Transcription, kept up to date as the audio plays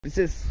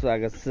विशेष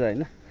स्वागत छ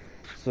हैन।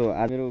 सो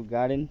आज मेरो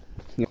गार्डन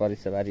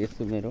करेसबारी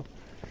यस्तो मेरो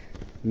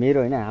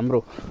हैन हाम्रो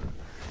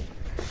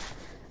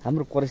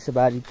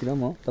करेसबारीतिर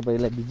म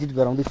तपाईलाई भिजिट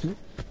गराउँदै छु।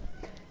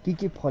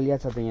 के फलिया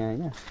छ त यहाँ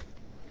हैन,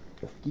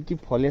 के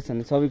फलिया छ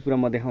भने सबै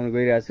कुरा म देखाउन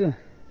गइरहेको छु।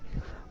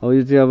 अब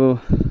यो चाहिँ अब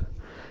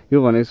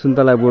यो भनेको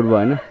सुन्तला बोट भयो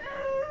हैन।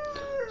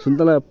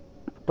 सुन्तला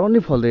टन्नै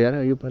फल्दै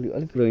यार, यो पालि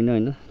अलिक रहेन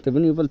हैन। त्यो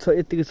पनि यो पालि छ,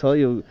 यतिकै छ।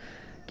 यो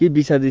के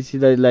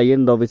बिसादिसिदा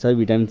लाग्यो नि, दबाई छ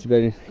भिटामिन सी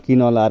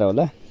किन लाएर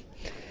होला।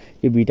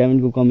 यो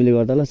भिटामिनको कमीले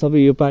गर्दा होला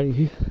सबै यो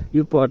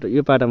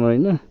पाटामा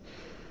हैन,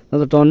 न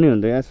त टन्नै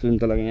हुन्थ्यो यहाँ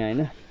सुन्तलाको यहाँ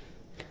हैन।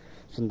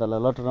 सुन्तला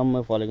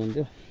लटरम्मै फलेको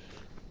हुन्थ्यो।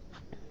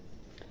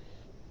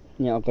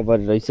 यहाँ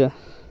अकबरी रहेछ,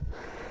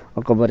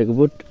 अकबरीको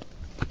बोट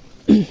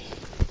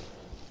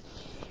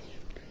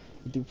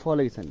यति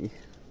फलेको छ नि।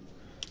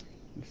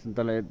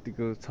 सुन्तला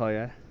यतिको छ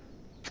यार,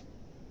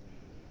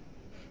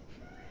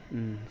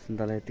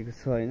 सुन्तला यतिको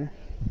छ हैन।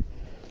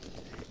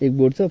 एक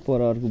बोट छ,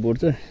 पर अर्को बोट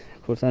छ।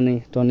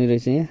 खोर्सानी टन्नै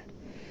रहेछ यहाँ,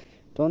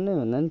 टन्नै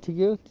भन्दा पनि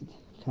ठिकै हो,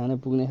 खाना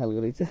पुग्ने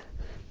खालको रहेछ।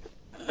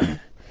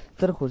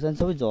 तर खोर्सानी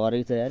सबै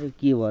झरेको छ यार,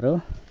 के भएर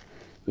हो?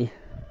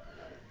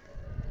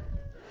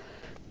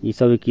 यी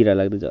सबै किरा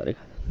लाग्दै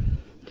झरेको।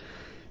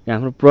 यहाँ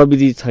हाम्रो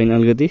प्रविधि छैन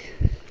अलिकति,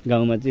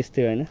 गाउँमा चाहिँ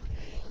यस्तै होइन।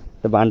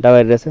 भान्टा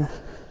बारिरहेछ,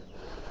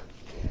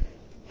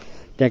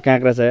 त्यहाँ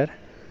काँक्रा छ यार।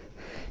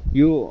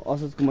 यो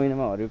असोजको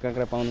महिनामा हरियो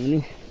काँक्रा पाउनु पनि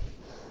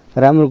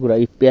राम्रो कुरा।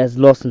 यो प्याज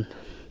लसुन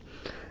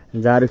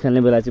जाडो खेल्ने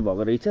बेला चाहिँ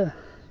भएको रहेछ।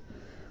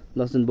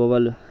 लसुन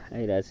बोबालो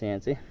आइरहेछ यहाँ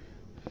चाहिँ।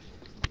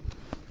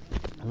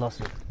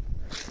 लसुन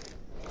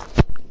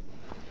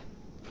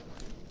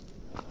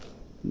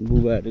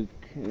बुबाहरू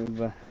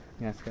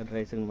घाँस काटेर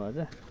आइसक्नु भएको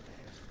छ।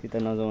 त्यता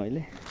नजाउँ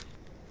अहिले,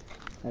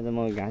 आज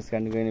म घाँस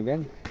काट्नु गएँ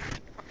बिहान,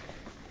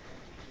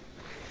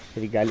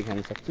 फेरि गाली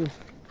खान सक्छु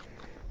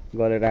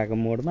गलेर आएको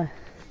मोडमा।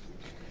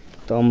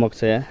 त अम्बक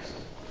छ यहाँ,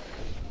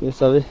 यो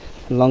सबै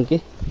लङ्के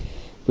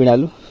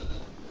पिँडालु,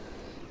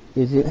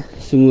 यो चाहिँ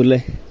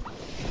सुँगुरलाई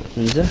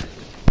हुन्छ।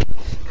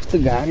 यस्तो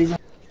घारी छ।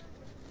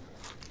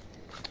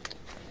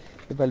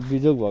 योपालि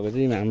बिजोग भएको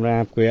चाहिँ हाम्रो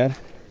आँपको यार,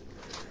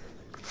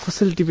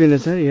 कसैले टिपेन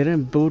छ हेर,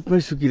 बोटमै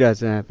सुकिरहेको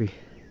छ आँपी।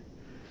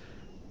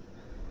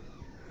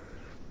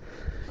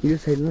 यो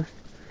साइडमा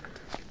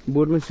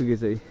बोटमै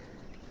सुकेछ है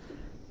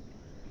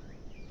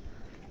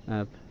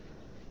आँप।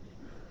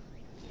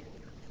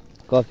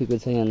 कफीको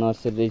छ यहाँ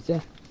नर्सरी रहेछ।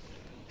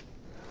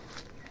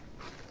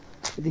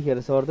 यतिखेर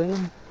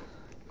सर्दैन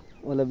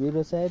होला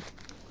बिरुवा सायद।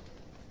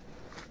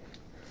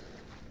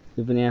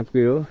 यो पनि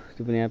आँपकै हो,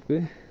 त्यो पनि आँपकै,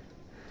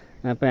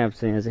 आँपै आँप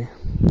छ यहाँ चाहिँ।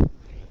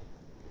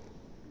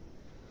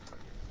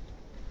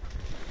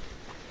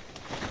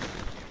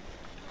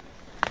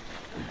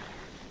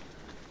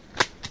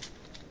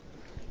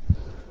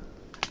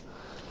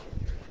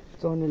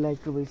 चढ्ने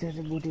लाइकको भइसकेको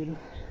छ बोटहरू,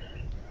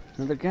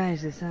 न त कहाँ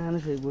यसो सानो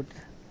छ यो बोट।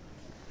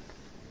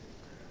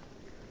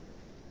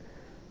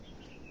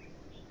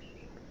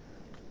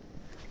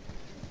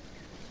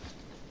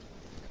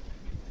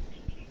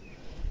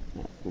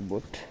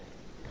 बोट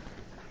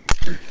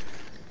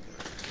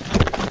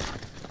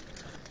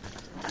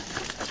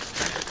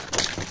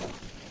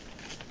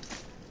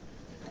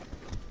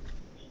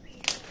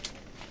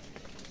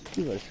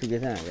के भयो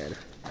सुकेछ हाँगाहरू।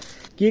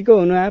 के को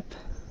हुनु आँप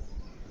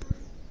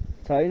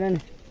छैन नि,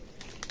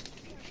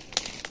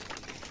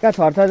 कहाँ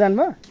छर्छ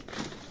जानुभयो?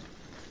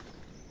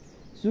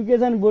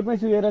 सुकेछ नि, बोटमै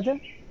सुकेर छ।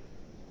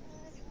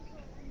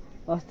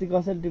 अस्ति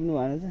कसरी टिप्नु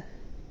भएन छ,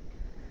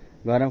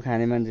 घरमा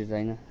खाने मान्छे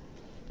छैन।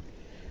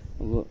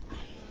 अब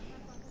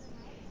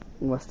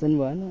बस्नु पनि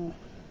भएन।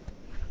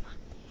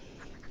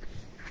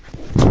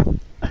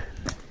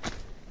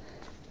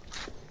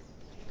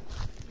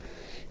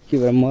 के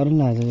भएर मरौँ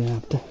लाग्छ यो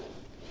आँप त।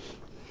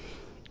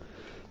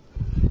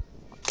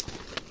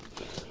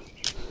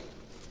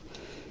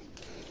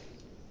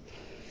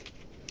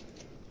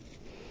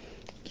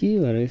 के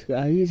भएर यसको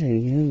आगै छैन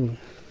किन?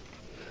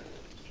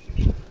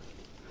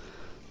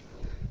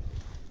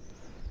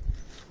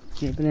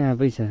 के पनि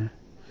आँपै छ।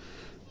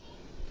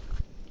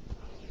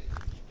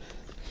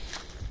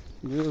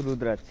 यो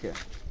रुद्राक्ष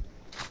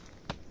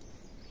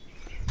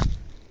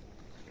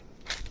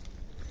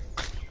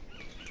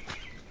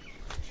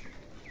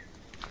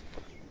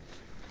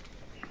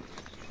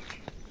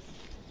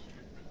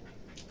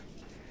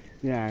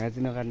यहाँ हाँगा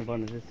चाहिँ नकाट्नु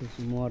पर्ने रहेछ,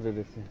 मर्दो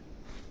रहेछ।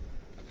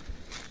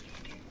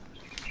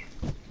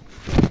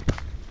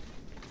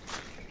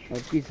 अब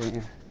के छ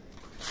यहाँ?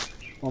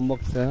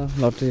 अम्बक छ,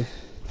 लट्टे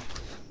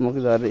अम्बक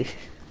झरे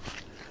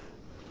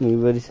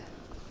भुइँभरि छ,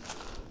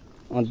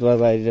 अदुवा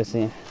बारी रहेछ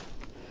यहाँ।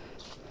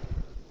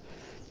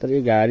 तर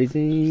यो घारी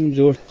चाहिँ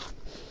जोड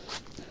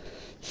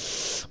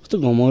कस्तो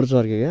घमाउरो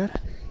चर्क्यो यार।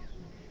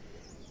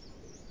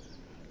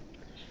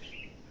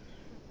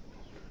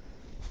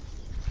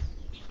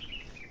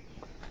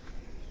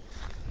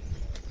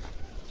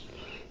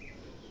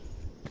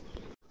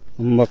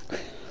 अम्बक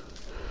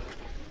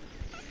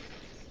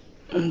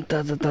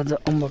ताजा ताजा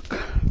अम्बक।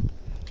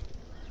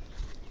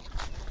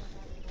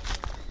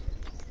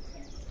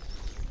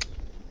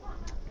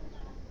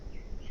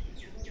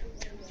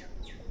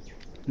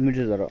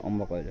 मिठो जरा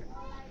अम्बक अहिले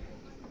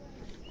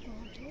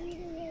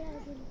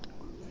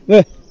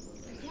ए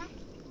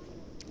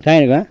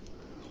चाहिएको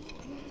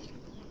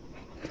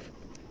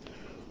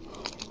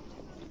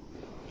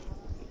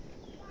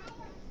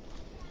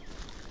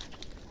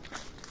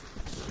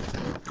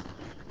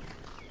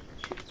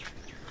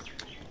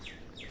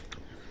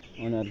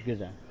अनि अरू के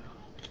छ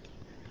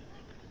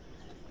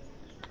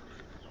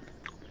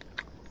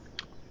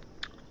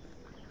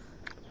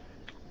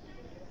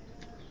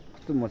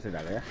कस्तो मर्छ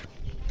ढाका या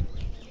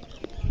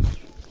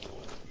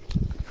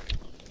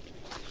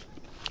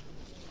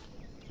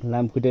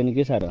लामखुट्टे नि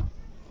के साह्रो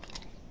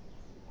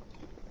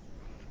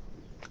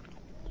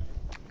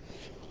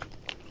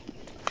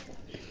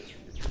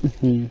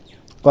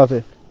कफे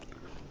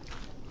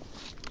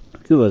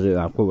के भन्छ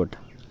हाफकोबाट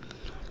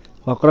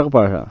अक्रक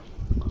पर्छ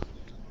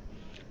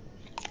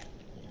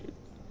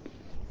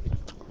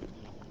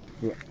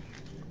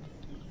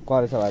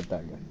करेछ भाइ त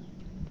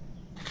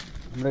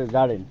हाम्रो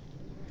गार्डन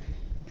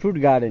फ्रुट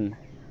गार्डन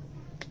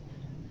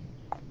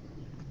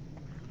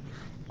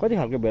कति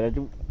खालको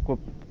भेराइटीको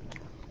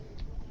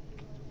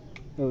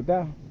एउटा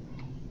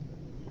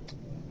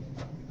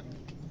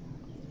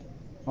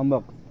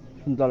अम्बक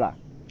सुन्तला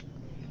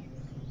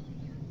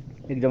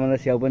एक जमाना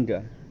स्याउ पनि थियो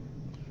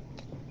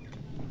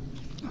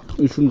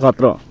इस्कुन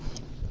खत्र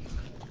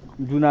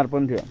जुनार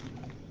पनि थियो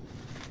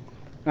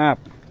आँप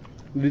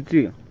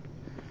लिची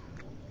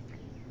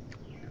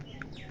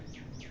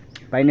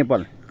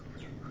पाइनएप्पल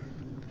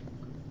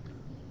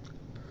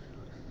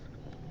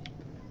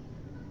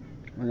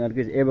अनि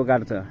अर्को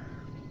एभोकाडो छ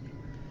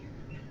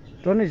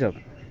टर्नै छ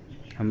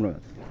हाम्रो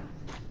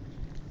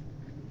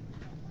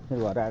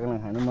घर आएकोमा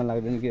खानु मन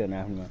लाग्दैन के भने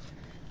आफ्नो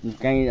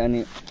कहीँ अनि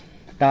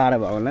टाढा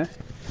भयो होला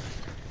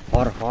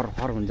हर हर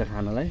हर हुन्छ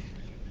खानालाई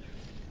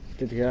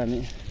त्यतिखेर अनि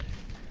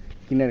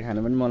किनेर खानु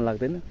पनि मन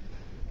लाग्दैन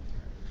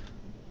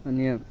अनि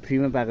यहाँ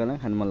फ्रीमा पाएकोलाई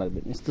खानु मन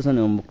लाग्दैन यस्तो छ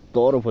नि अम्बक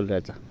तरो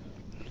फुलिरहेछ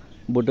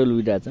बोटल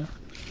उइरहेछ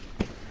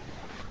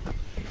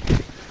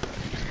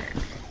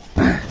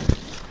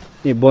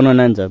ए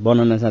बनाना नि छ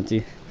बनाना साँच्ची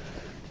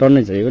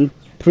टर्नै छ यो पनि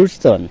फ्रुट्स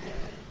छ भने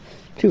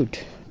फ्रुट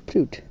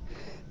फ्रुट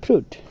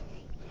फ्रुट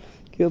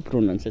के हो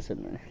प्रोनाउन्सिएसन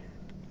भने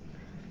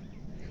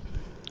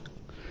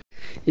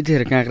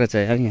यतिखेर काँक्रा छ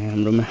यहाँ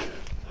हाम्रोमा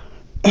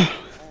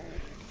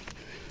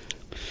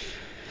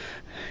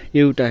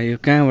एउटा यो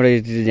कहाँबाट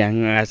यति झ्याङ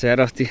आएको छ यार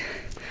अस्ति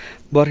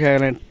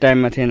बर्खाको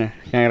टाइममा थिएन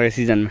काँक्राको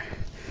सिजनमा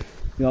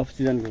यो अफ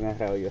सिजनको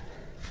काँक्रा हो यो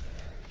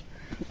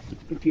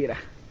केरा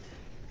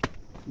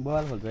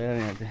बल फल्छ यार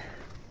यहाँ चाहिँ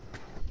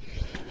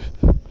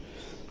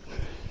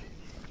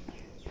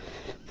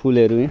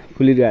फुलहरू यहाँ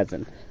फुलिरहेका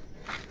छन्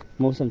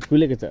मौसम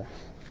फुलेको छ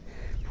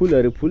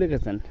फुलहरू फुलेका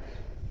छन्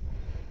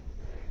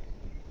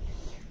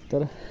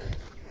तर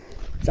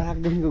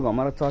चाकदेखिको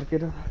घमारा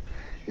चर्केर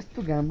यस्तो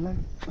घाम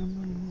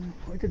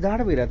लाग्यो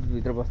जाडो भइरहेको छ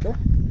भित्र बस्दा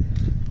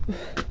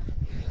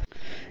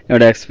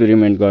एउटा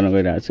एक्सपेरिमेन्ट गर्न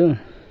गइरहेको छु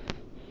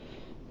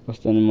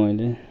कस्तो नि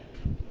मैले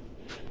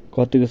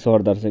कतिको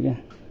सर्दर छ क्या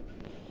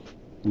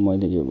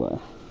मैले यो भयो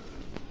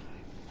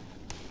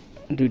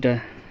दुईटा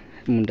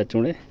मुन्टा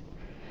चुडे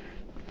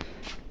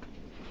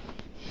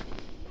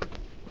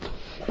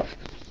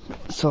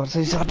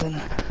सर्छै सर्दैन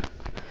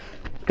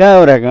कहाँ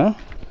ओरेको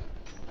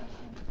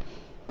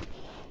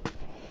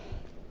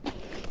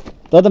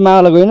त त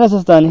मावला गएन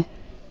जस्तो अनि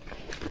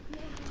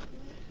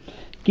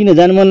किन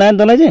जानु मन लाग्यो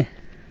तँलाई चाहिँ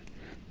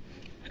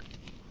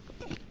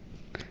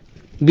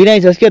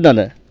बिराइछस् के त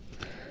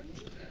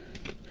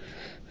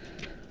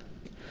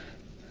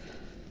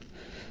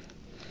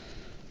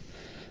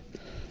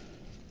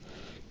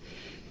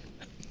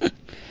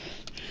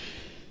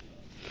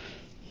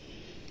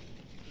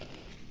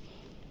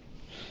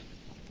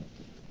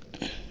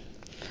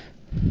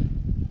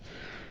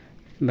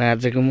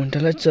भाजेको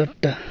मुन्टालाई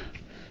चट्ट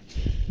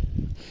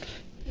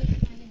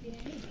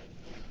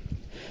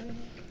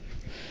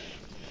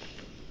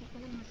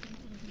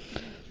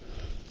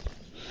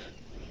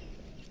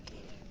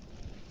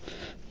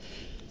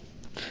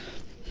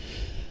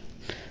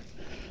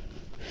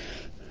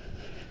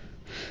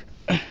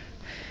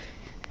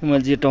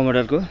मैले चाहिँ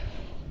टमाटरको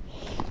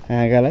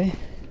हाँगालाई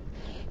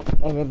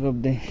अगर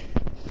रोप्दै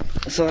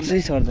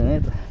सर्छै सर्दैन है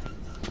त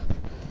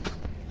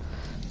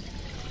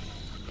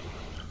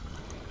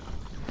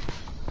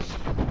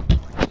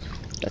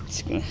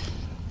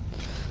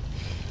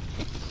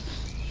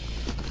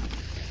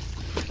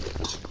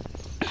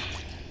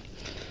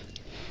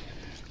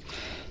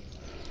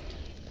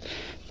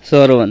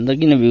सरो भन्दा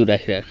किन बिउ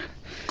राखिरहेको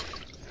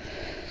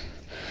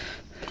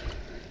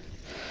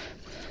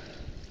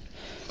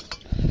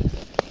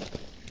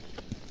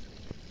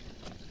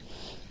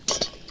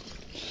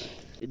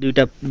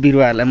दुईटा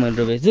बिरुवाहरूलाई मैले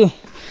रोपेको छु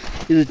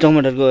यो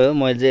टमाटरको हो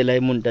मैले चाहिँ यसलाई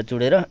मुन्टा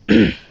चुडेर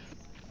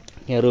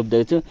यहाँ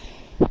रोप्दैछु छु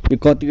यो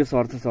कतिको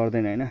सर्छ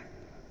सर्दैन होइन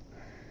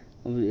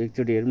अब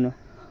एकचोटि हेरौँ न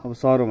अब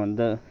सरो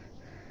भन्दा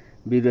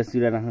बिरुवा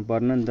सिरुवा राख्नु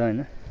पर्न नि त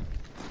होइन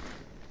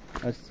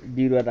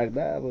बिरुवा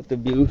राख्दा अब त्यो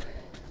बिउ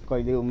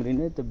कहिले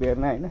उम्रिने त्यो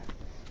बेर्ना होइन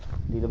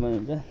ढिलो पनि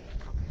हुन्छ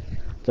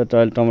चट्ट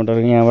अहिले टमाटर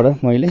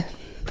यहाँबाट मैले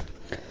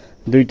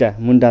दुईटा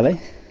मुन्टालाई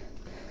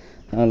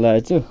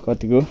लगाएछु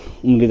कतिको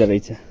उम्लिँदो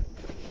रहेछ।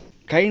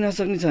 खाइ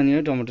नसक्ने छ नि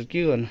हो टमाटर,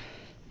 के गर्नु।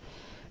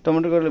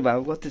 टमाटरको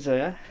भाउ कति छ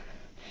यार।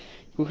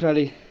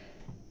 कुखुराले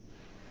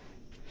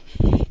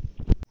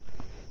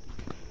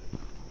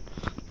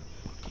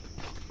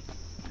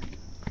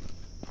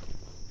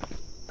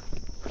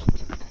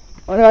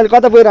अनि अहिले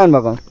कता पुगिरहनु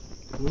भएको?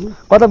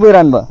 कता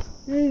पुगिरहनु भयो?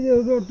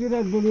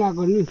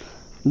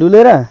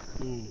 डुलेर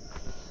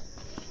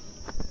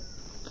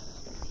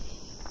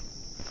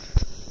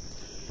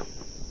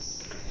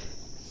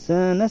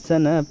साना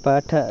साना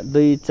पाठा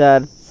 2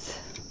 4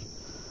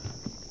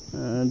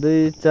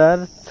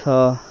 6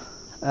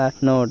 8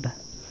 9 वटा।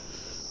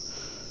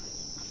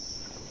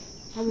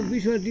 अब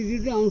 20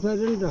 टिकट आउँछ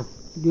नि त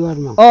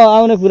दिवारमा।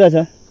 आउने कुरा छ।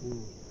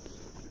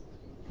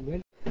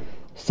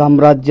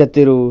 साम्राज्य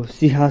तेरो,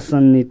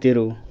 सिंहासन नि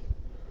तेरो,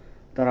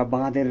 तर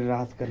बाँधेर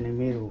राज गर्ने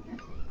मेरो।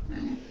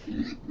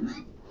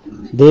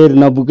 धेर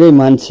नपुगै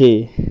मान्छे,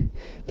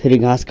 फेरि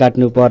घाँस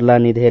काट्नु पर्ला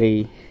नि धेरै।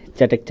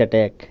 चटक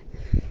चटक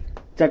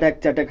चटक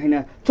चटक हैन,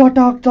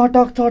 चटक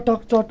चटक चटक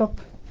चटक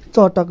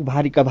चटक,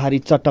 भारीका भारी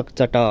चटक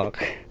चटक।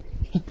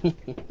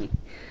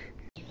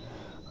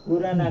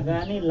 पुराना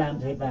गानी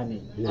लाम्छै पानी।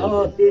 अब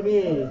तिमी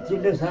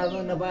चिल्लो सार्नु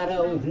नपाएर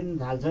उफ्रिनु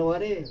थाल्छौ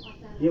अरे,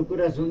 यो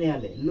कुरा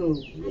सुनिहाले। लु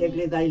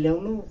एक्लै दाइ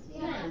ल्याउनु,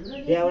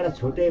 त्यहाँबाट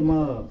छुटे म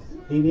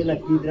तिमीलाई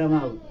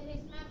पित्रमा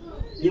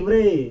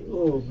तिम्रै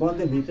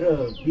बन्दभित्र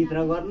पित्र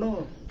गर्नु,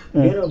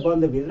 मेरो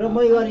बन्दभित्र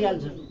मै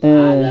गरिहाल्छु।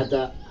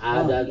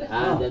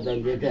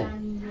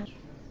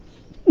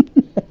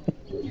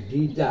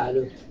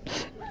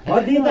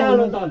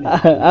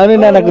 आउने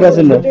नाना कुरा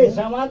सुन्नु,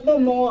 समात्नु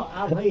म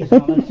आफै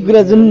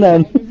कुरा सुन्नु न।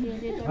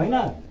 होइन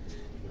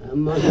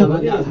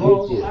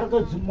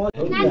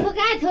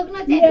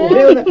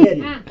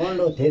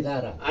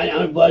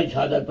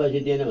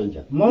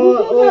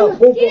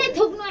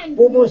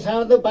पोपो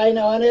साँधो पाइन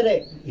भनेर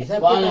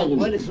हिसाब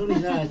मैले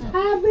सुनिसकेको छु।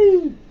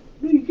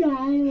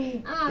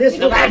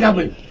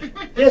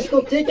 त्यसको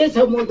के छ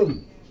मुदुम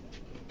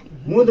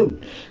मुदुम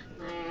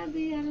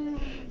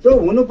त्यो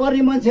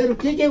हुनुपर्ने मान्छेहरू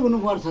के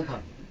हुनुपर्छ त?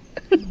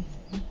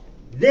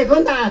 देखो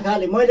नि त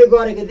आँखाले, मैले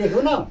गरेको देखो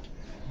न।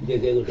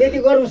 त्यति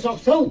गर्नु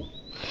सक्छौ?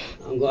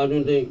 गर्नु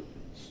चाहिँ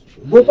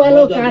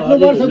गोपालो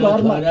काट्नुपर्छ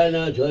घरमा।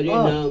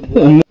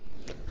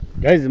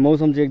 गाइज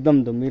मौसम चाहिँ एकदम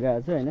धुम्मिरहेको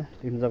छ होइन,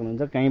 देख्न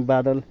सक्नुहुन्छ। कहीँ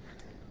बादल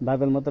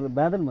मात्र,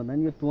 बादल भन्दा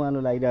नि यो तुवालो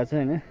लागिरहेको छ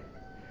होइन।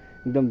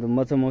 एकदम धुम्म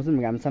छ मौसम,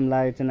 घामसाम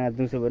लागेको छैन आज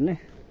दिउँसो भन्ने।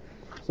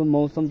 सो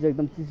मौसम चाहिँ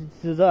एकदम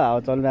चिसो छ, हावा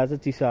चलिरहेको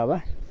छ, चिसो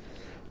हावा।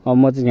 अब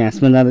म चाहिँ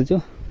घाँसमा जाँदैछु।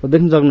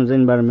 देख्न सक्नुहुन्छ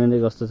इन्भाइरोमेन्टै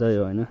कस्तो छ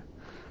यो होइन।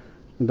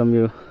 एकदम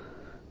यो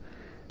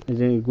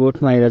चाहिँ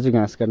गोठमा आइरहेको छु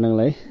घाँस काट्नको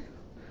लागि।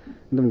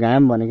 एकदम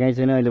घाम भने कहीँ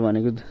छैन, अहिले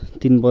भनेको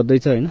 3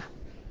 बज्दैछ होइन।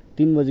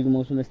 3 बजीको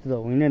मौसम यस्तो त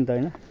होइन नि त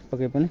होइन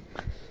पक्कै पनि।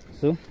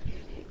 सो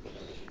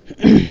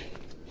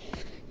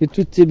यो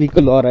चुच्चे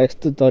भिक्को लहरा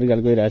यस्तो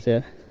तरिकाले गइरहेछ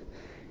यार।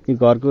 यो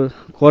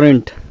घरको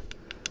करेन्ट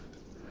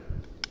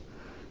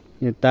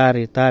यो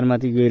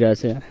तारमाथि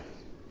गइरहेछ यार।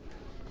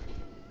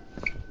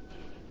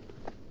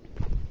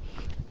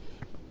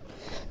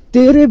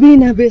 तेरे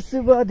बिना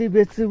बेसुवादी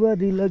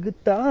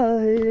लगता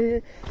है,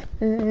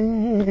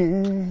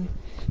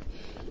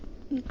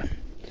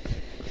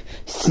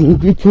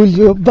 सिपी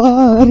फुल्यो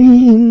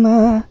बारीमा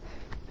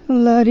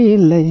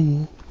लरीलाई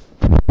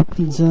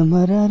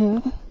जमरार।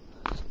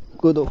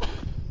 कोदो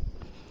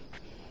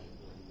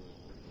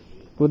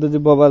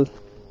चाहिँ बबाल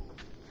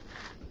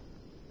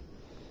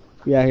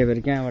आयो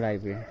फेरि कहाँबाट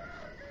आइपुग्यो?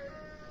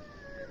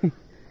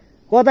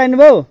 कता आइनु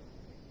भयो?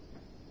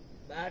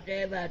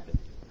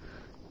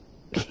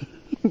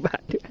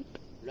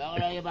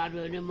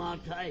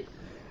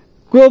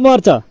 को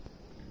मर्छ?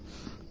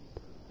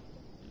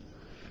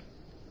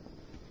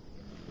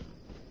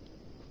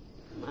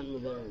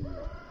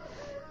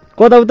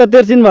 कता उता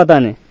तेर्सिन भयो त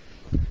नि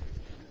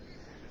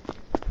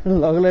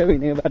लगलै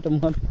हिँडेको बाटो म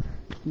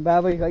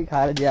बाबै खै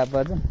खाएर ज्याप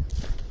पर्छ।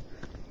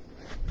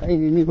 कहीँ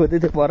नि खोज्दै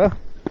थियो पर,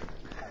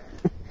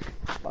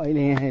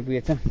 अहिले यहाँ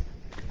आइपुगेछ।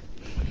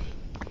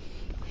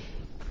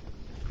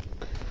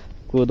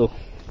 कोदो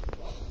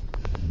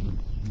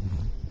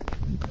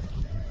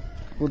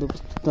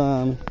कस्तो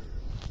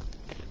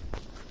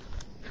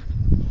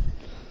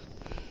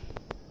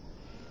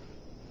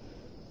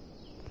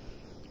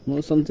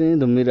मौसम चाहिँ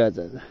धुम्मिरहेछ,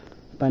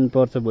 पानी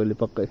पर्छ भोलि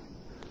पक्कै।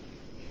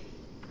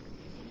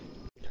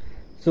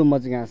 सो म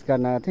चाहिँ घाँस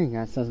काट्न आएको थिएँ,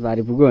 घाँस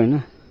बारी पुग्यो होइन।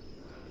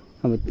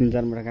 अब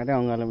 3-4 मिनट काटेँ,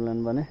 अँगालो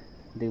मिलाउनु भने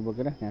दिग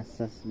बोकेर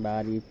घाँस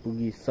बारी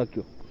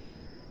पुगिसक्यो।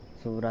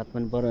 सो रात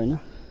पनि पर्यो होइन।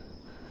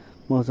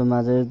 मौसम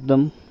आज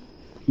एकदम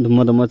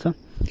धुम्म छ,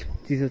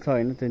 चिसो छ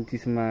होइन। त्यो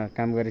चिसोमा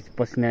काम गरेपछि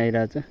पसिना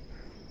आइरहेछ।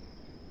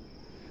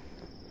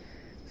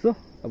 सो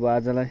अब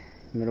आजलाई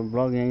मेरो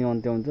ब्लग यहीँ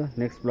अन्त्य हुन्छ।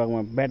 नेक्स्ट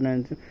ब्लगमा भेट्न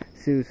आउँछु।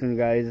 C you soon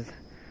guys,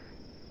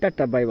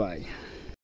 tata bye by.